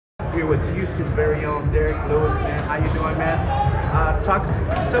Here with Houston's very own Derrick Lewis, man. How you doing, man?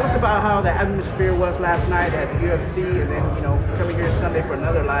 Tell us about how the atmosphere was last night at the UFC, and then coming here Sunday for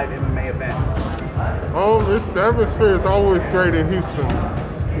another live MMA event. The atmosphere is always great in Houston.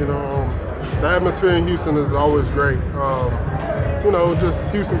 The atmosphere in Houston is always great. Just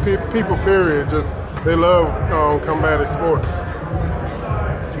Houston people, period. Just they love combative sports.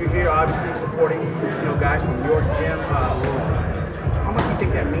 You're here, obviously supporting guys from your gym. How much do you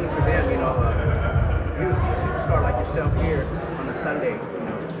think that means to them? UFC superstar like yourself here on a Sunday,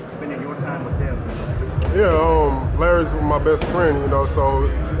 spending your time with them. Yeah, Larry's my best friend, so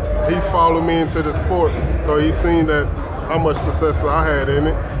he's followed me into the sport. So he's seen that how much success I had in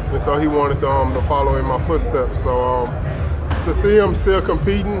it, and so he wanted to follow in my footsteps. So to see him still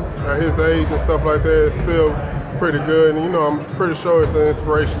competing at his age and stuff like that is still pretty good. And I'm pretty sure it's an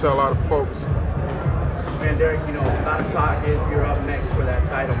inspiration to a lot of folks. Man, Derrick, a lot of talk is you're up next for that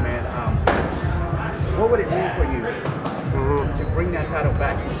title, man. What would it mean for you to bring that title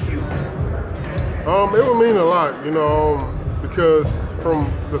back to Houston? It would mean a lot, because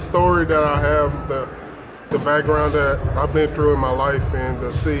from the story that I have, the background that I've been through in my life, and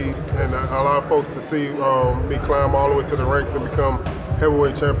to see, and a lot of folks to see me climb all the way to the ranks and become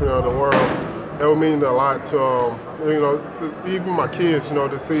heavyweight champion of the world, that would mean a lot to, even my kids,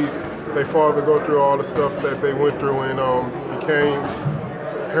 to see their father go through all the stuff that they went through and became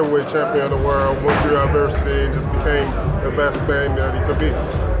heavyweight champion of the world, went through adversity and just became the best man that he could be.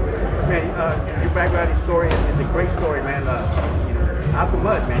 Man, your background, your story is a great story, man. Out the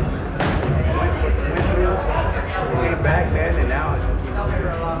mud, man. You went through, came back, man, and now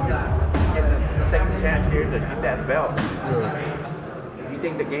you're getting a second chance here to get that belt. Yeah. Do you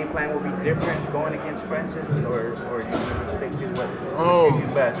think the game plan will be different going against Francis, or do you stick to what you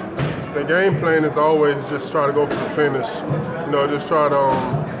do best? The game plan is always just try to go for the finish. Just try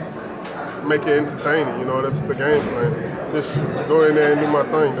to make it entertaining. That's the game plan. Just go in there and do my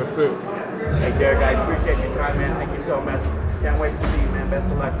thing. That's it. Hey, Derrick, I appreciate your time, man. Thank you so much. Can't wait to see you, man. Best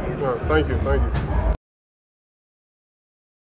of luck to you. Yeah, thank you.